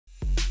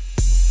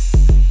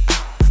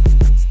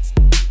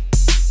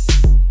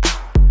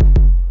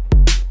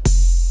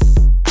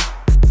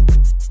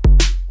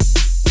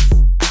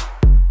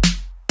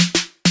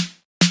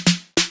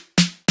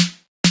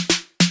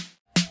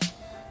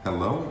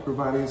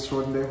it's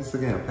Jordan Davis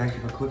again. Thank you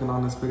for clicking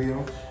on this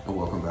video and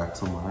welcome back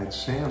to my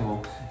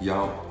channel.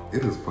 Y'all,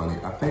 it is funny.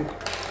 I think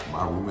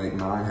my roommate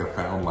and I have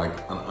found like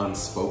an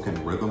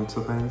unspoken rhythm to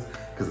things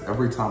because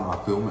every time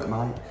I film at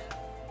night,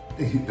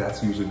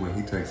 that's usually when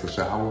he takes a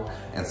shower.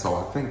 And so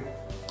I think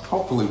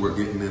hopefully we're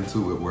getting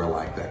into it where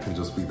like that can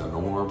just be the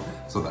norm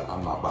so that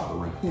I'm not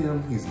bothering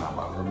him, he's not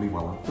bothering me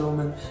while I'm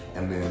filming,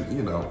 and then,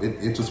 you know,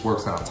 it just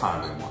works out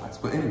timing wise.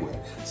 But anyway,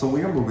 so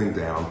we are moving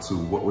down to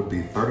what would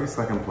be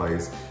 32nd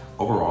place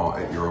overall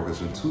at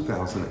Eurovision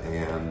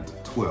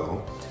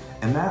 2012,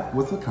 and that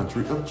was the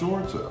country of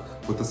Georgia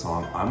with the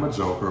song I'm a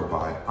Joker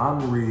by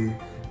Anri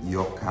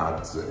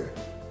Jokhadze.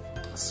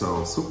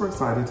 So super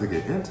excited to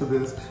get into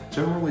this.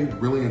 Generally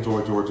really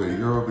enjoy Georgia at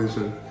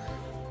Eurovision,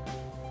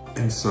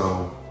 and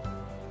so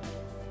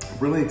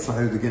really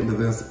excited to get into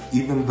this,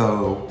 even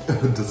though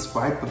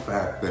despite the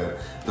fact that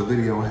the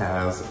video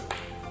has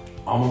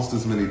almost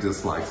as many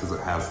dislikes as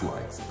it has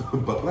likes.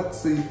 But let's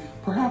see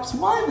perhaps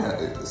why that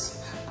is.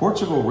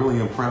 Portugal really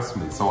impressed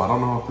me, so I don't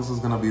know if this is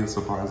gonna be a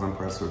surprise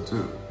impressor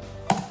too.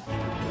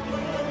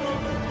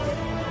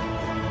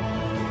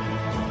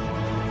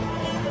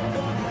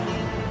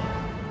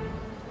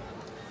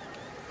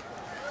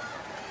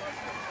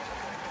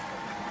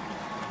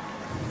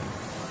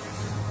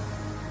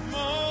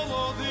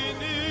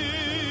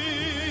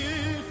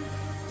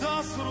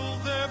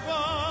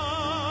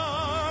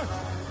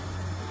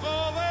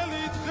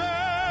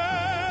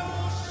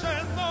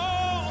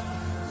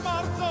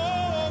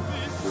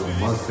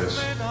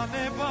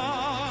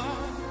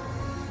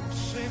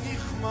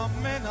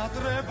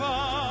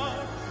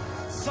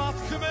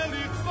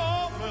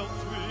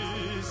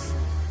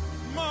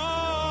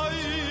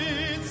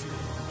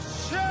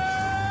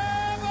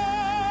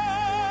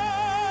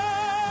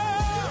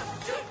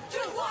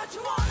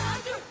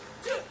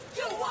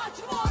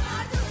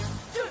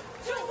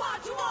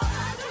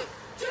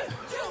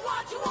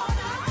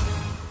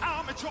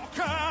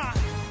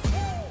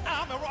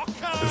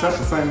 Is that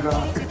the same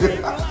guy?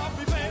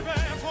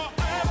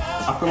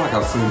 I feel like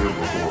I've seen him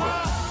before.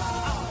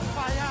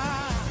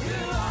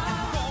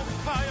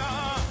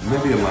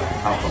 Maybe in like a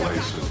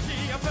compilation.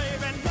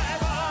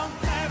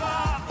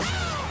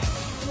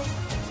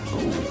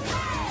 Ooh.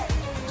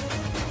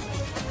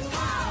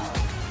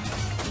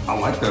 I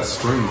like that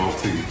string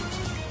motif.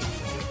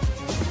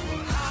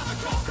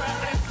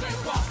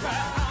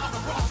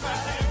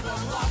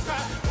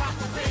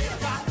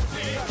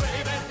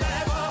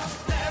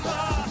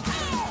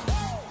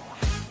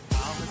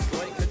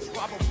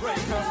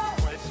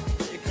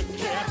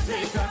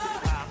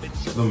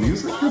 The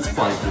music is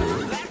quite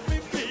good.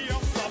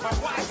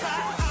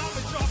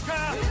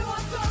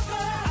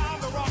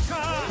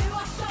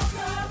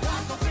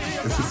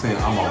 Is he saying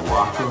I'm a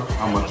rocker,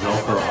 I'm a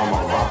joker, I'm a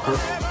rocker?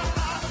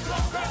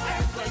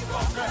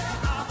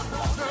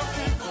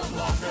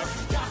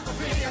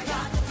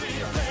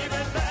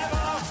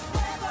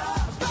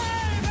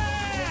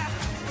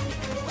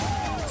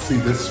 See,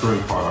 this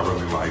string part I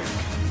really like.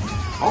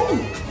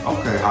 Oh,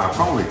 okay, high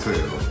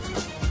ponytail.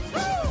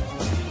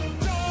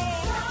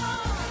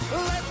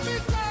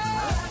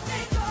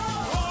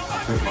 I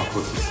think my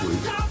foot's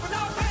asleep.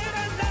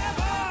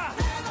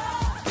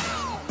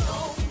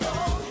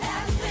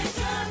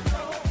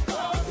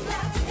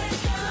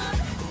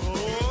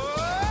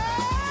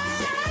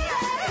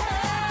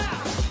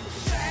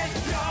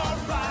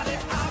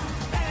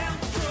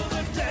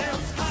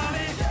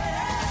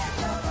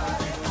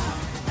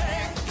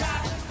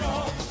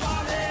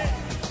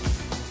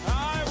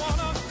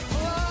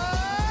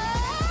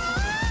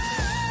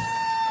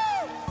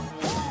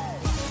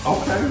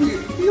 Okay,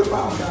 he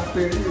about got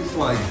there. He's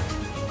like,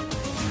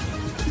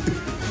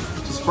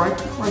 just right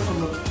from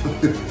the.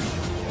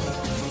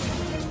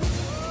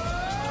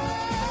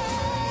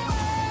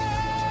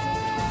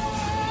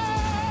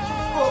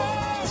 Oh,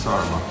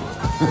 sorry, my foot.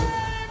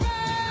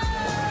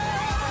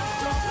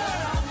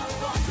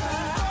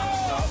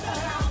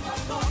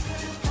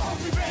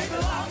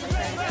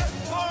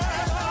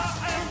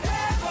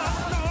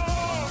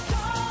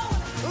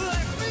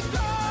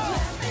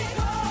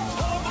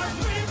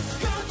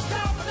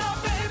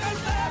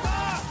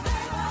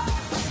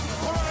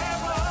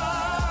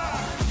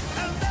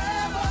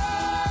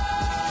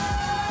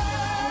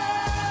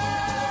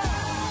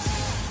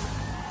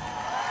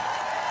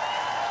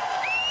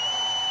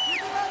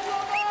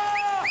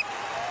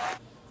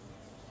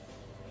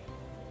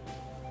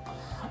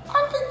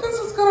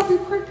 Be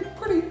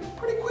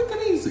pretty quick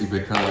and easy,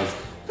 because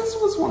this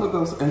was one of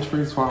those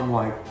entries where I'm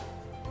like,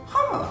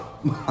 huh,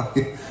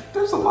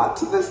 there's a lot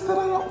to this that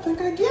I don't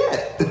think I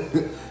get.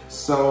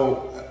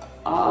 So,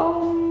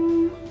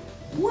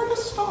 where to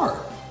start?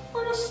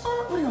 Where to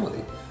start,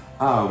 really?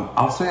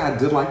 I'll say I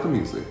did like the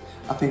music.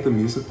 I think the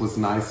music was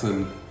nice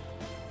and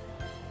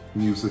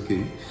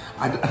music-y.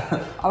 I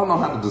don't know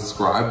how to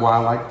describe why I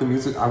like the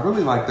music. I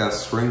really like that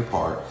string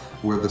part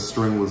where the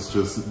string was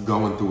just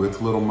going through its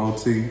little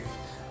motif.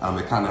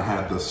 It kind of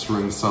had the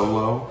string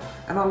solo,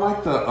 and I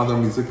like the other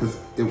music because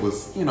it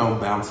was, you know,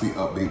 bouncy,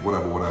 upbeat,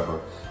 whatever.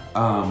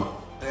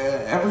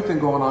 Everything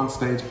going on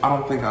stage, I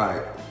don't think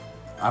I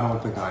I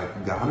don't think I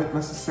got it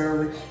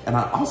necessarily. And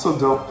I also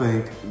don't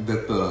think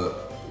that the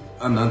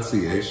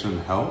enunciation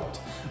helped,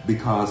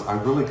 because I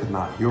really could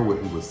not hear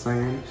what he was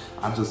saying.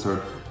 I just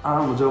heard,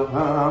 I'm a joke,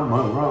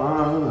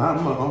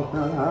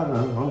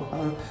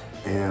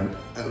 and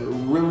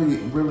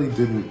really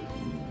didn't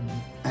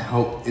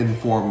help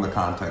inform the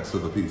context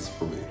of the piece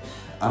for me.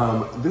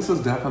 This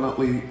is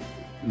definitely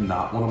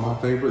not one of my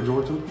favorite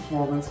Georgian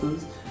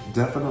performances.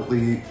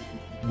 Definitely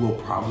will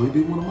probably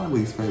be one of my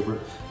least favorite,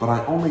 but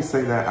I only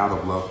say that out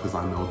of love because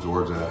I know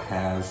Georgia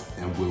has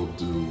and will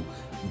do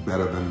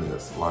better than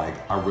this.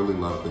 Like, I really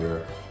love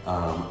their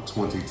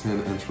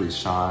 2010 entry,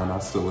 Shine. I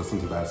still listen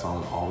to that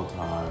song all the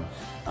time.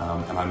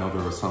 And I know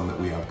there are some that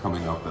we have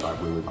coming up that I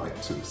really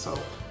like too. So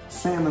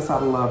saying this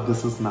out of love,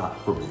 this is not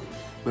for me.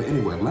 But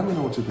anyway, let me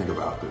know what you think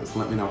about this.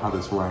 Let me know how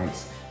this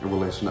ranks in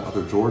relation to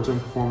other Georgian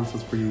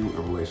performances for you,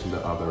 in relation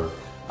to other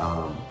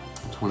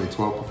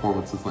 2012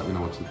 performances. Let me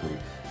know what you think.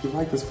 If you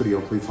like this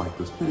video, please like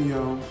this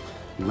video.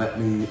 Let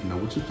me know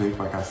what you think,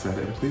 like I said,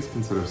 and please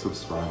consider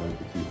subscribing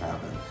if you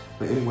haven't.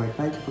 But anyway,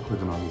 thank you for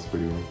clicking on this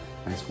video.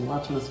 Thanks for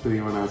watching this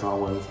video, and as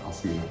always, I'll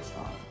see you next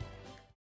time.